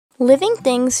Living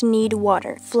things need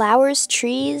water. Flowers,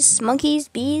 trees, monkeys,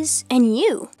 bees, and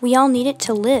you. We all need it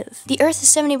to live. The earth is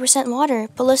 70% water,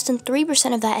 but less than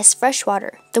 3% of that is fresh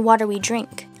water, the water we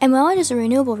drink. And while it is a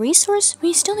renewable resource,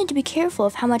 we still need to be careful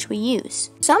of how much we use.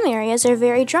 Some areas are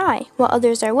very dry, while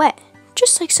others are wet.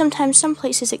 Just like sometimes some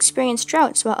places experience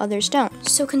droughts while others don't.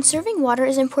 So conserving water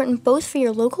is important both for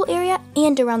your local area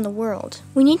and around the world.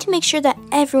 We need to make sure that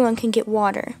everyone can get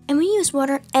water. And we use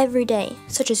water every day,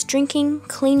 such as drinking,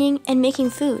 cleaning, and making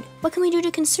food. What can we do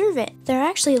to conserve it? There are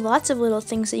actually lots of little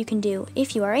things that you can do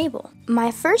if you are able.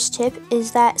 My first tip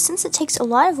is that since it takes a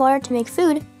lot of water to make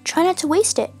food, try not to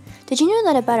waste it. Did you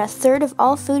know that about 1/3 of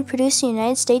all food produced in the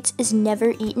United States is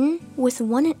never eaten? With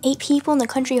 1 in 8 people in the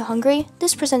country hungry,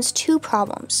 this presents 2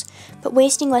 problems. But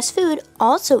wasting less food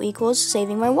also equals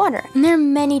saving more water. And there are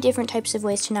many different types of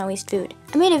ways to not waste food.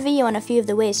 I made a video on a few of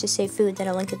the ways to save food that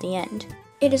I'll link at the end.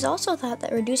 It is also thought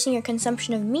that reducing your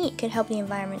consumption of meat could help the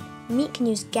environment. Meat can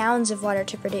use gallons of water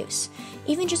to produce.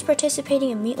 Even just participating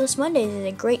in Meatless Mondays is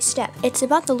a great step. It's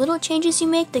about the little changes you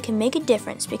make that can make a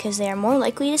difference because they are more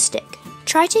likely to stick.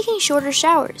 Try taking shorter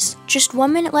showers. Just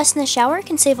 1 minute less in the shower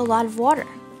can save a lot of water.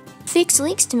 Fix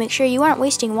leaks to make sure you aren't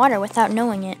wasting water without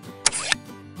knowing it.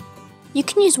 You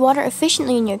can use water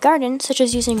efficiently in your garden, such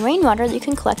as using rainwater that you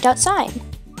can collect outside.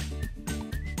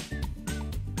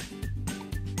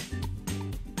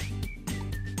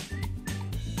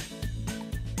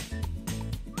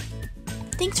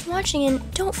 Thanks for watching,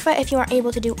 and don't fret if you aren't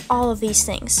able to do all of these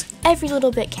things. Every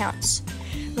little bit counts.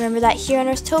 Remember that here on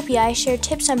Earthtopia I share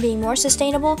tips on being more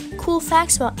sustainable, cool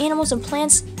facts about animals and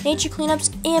plants, nature cleanups,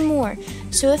 and more.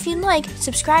 So if you'd like,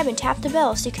 subscribe and tap the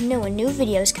bell so you can know when new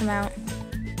videos come out.